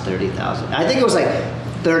cost $30,000? I think it was like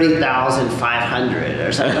 $30,500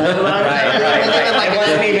 or something. Right.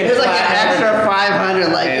 It was like an extra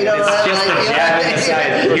 $500. Like, it's just a jab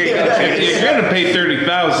inside. Here you go. If you're gonna pay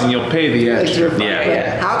 $30,000, you'll pay the extra.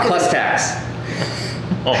 Yeah. Plus tax.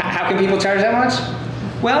 How can people charge that much?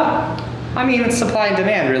 Well, I mean, it's supply and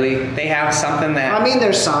demand, really. They have something that. I mean,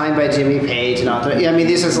 they're signed by Jimmy Page and all that. Yeah, I mean,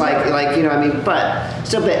 this is but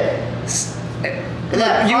still,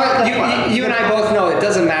 you and I both know it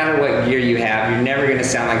doesn't matter what gear you have. You're never going to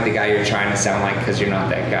sound like the guy you're trying to sound like, because you're not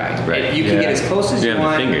that guy. Right. You can get as close as you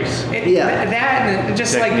want. Fingers. That and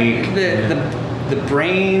just Technique. like the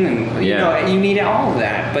brain, and you need all of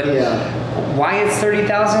that. But why it's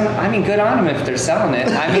 $30,000? I mean, good on them if they're selling it.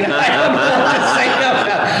 I mean, I don't know what to say about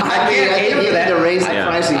that. I can't hate for that. To raise the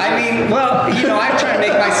prices. I mean, well, I try to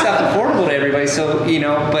make my stuff affordable to everybody. So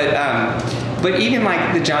but But even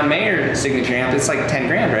like the John Mayer signature amp, it's like 10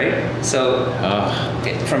 grand, right? So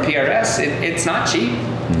from PRS, it's not cheap.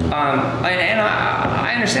 And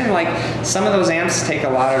I understand like some of those amps take a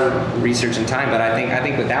lot of research and time, but I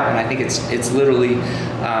think with that one, I think it's literally.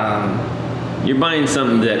 You're buying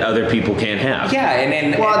something that other people can't have. Yeah,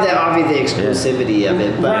 and well, the obviously the exclusivity of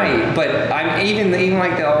it, but right. But I'm even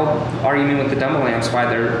like the old argument with the Dumble amps, why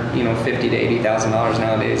they're $50,000 to $80,000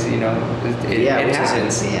 nowadays. It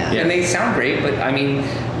happens. And they sound great, but I mean.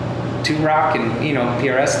 To Rock and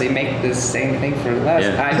PRS, they make the same thing for less.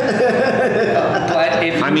 Yeah. But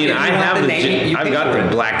if I've got the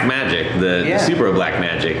Black Magic, the Super Black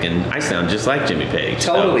Magic, and I sound just like Jimmy Page.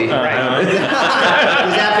 Totally, so. right. Is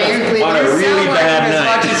that basically on a really bad night? As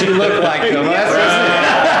much as you look like them.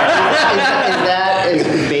 Is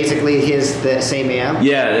basically the same amp?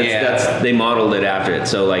 Yeah, that's they modeled it after it.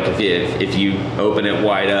 So like if you open it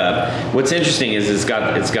wide up, what's interesting is it's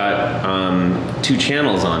got 2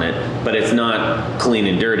 channels on it, but it's not clean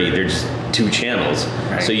and dirty. They're just 2 channels.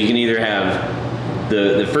 Right. So you can either have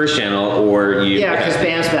the first channel or you. Yeah, because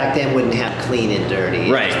bands back then wouldn't have clean and dirty.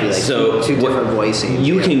 It'd right. just be like so two different voicings.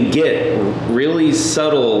 You can get really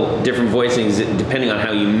subtle different voicings depending on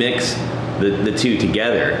how you mix the 2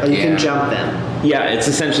 together. Or you can jump them. Yeah, it's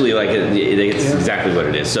essentially like it's exactly what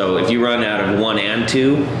it is. So if you run out of 1 and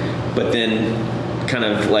 2, but then kind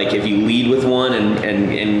of like if you lead with 1 and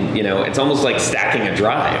it's almost like stacking a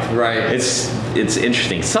drive. Right. It's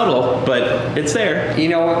interesting, subtle, but it's there.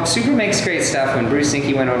 Super makes great stuff. When Bruce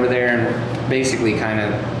Zinke went over there and basically kind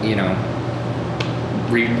of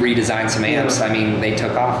redesigned some amps. I mean, they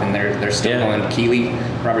took off and they're still going.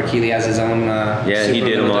 Robert Keeley has his own he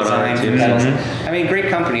did a lot on it too. Mm-hmm. I mean, great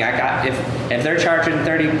company. I got if they're charging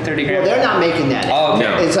 30 grand. Well, they're not making that. Oh, okay.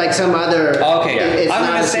 No. It's like some other. Okay, I'm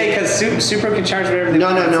gonna say because Super can charge whatever they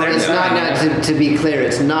want. No. It's not. To be clear,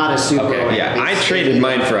 it's not a Super. Okay. Yeah, I traded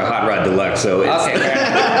mine for a Hot Rod Deluxe, so it's. Okay.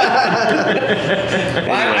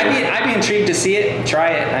 Well, I'd be intrigued to see it, try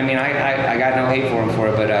it. I mean, I got no hate for him for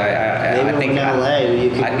it, but I think in LA, you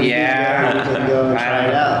can go and try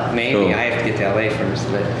it out. Maybe cool. I have to get to LA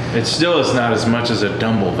first, but it still is not as much as a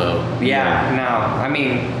Dumble though. Yeah, no. I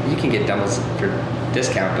mean, you can get Dumbles for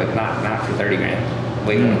discount, but not for 30 grand.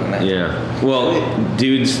 Way more than that. Yeah. Well,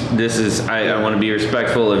 dudes, I want to be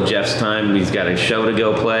respectful of Jeff's time. He's got a show to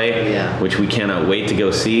go play, which we cannot wait to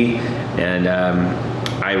go see, and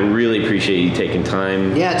I really appreciate you taking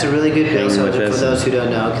time. Yeah, it's a really good bill. So for those who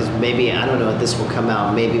don't know, because maybe I don't know if this will come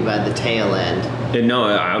out maybe by the tail end. No,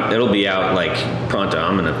 it'll be out like pronto.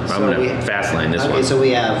 I'm gonna fast line this one. Okay, so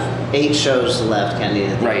we have 8 shows left, Kenny,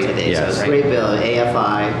 today. Yes. So it's a great bill.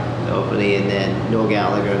 AFI, the opening, and then Noel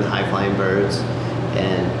Gallagher and the High Flying Birds,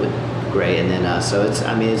 and great. And then so it's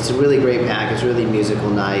a really great pack. It's a really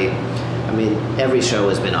musical night. I mean, every show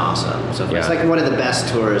has been awesome. So it's like one of the best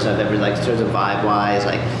tours I've ever, like, in terms of vibe-wise.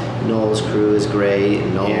 Like, Noel's crew is great.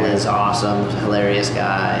 Noel is awesome, hilarious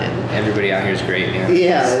guy. And everybody out here is great.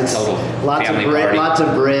 It's total lots of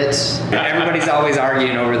Brits. Everybody's always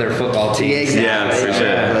arguing over their football team. Exactly. Yeah, for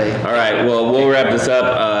sure. All right, well, we'll wrap this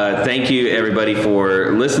up. Thank you, everybody,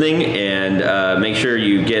 for listening, and make sure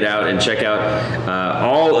you get out and check out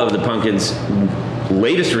all of the Pumpkins'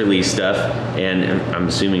 latest release stuff, and I'm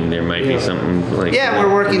assuming there might be something like we're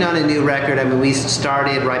working on a new record. I mean, we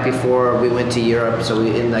started right before we went to Europe, so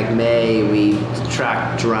in like May we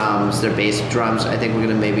tracked drums, their bass drums. I think we're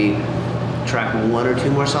gonna maybe track 1 or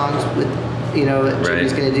 2 more songs with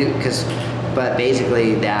Jimmy's gonna do, but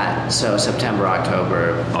basically that. So September,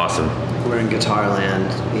 October, awesome, we're in Guitar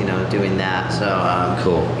Land, doing that. So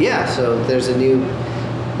cool. So there's a new,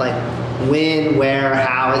 like, when, where,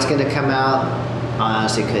 how it's gonna come out. I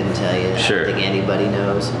honestly couldn't tell you. Sure. I don't think anybody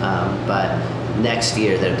knows. But next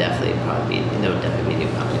year there will definitely be new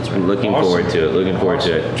Pumpkins. Looking forward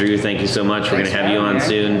to it. Drew, thank you so much. We're going to have you on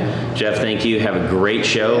soon. Jeff, thank you. Have a great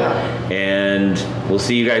show. And we'll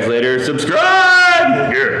see you guys later.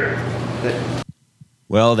 Subscribe!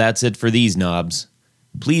 Well, that's it for these knobs.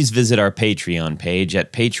 Please visit our Patreon page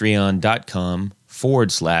at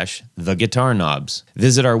patreon.com/The Guitar Knobs.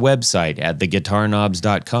 Visit our website at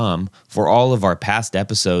theguitarknobs.com for all of our past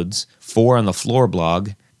episodes, 4 on the Floor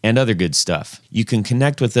blog, and other good stuff. You can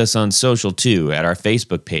connect with us on social too at our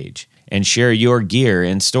Facebook page and share your gear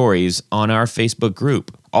and stories on our Facebook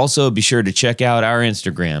group. Also, be sure to check out our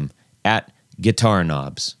Instagram at Guitar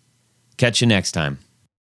Knobs. Catch you next time.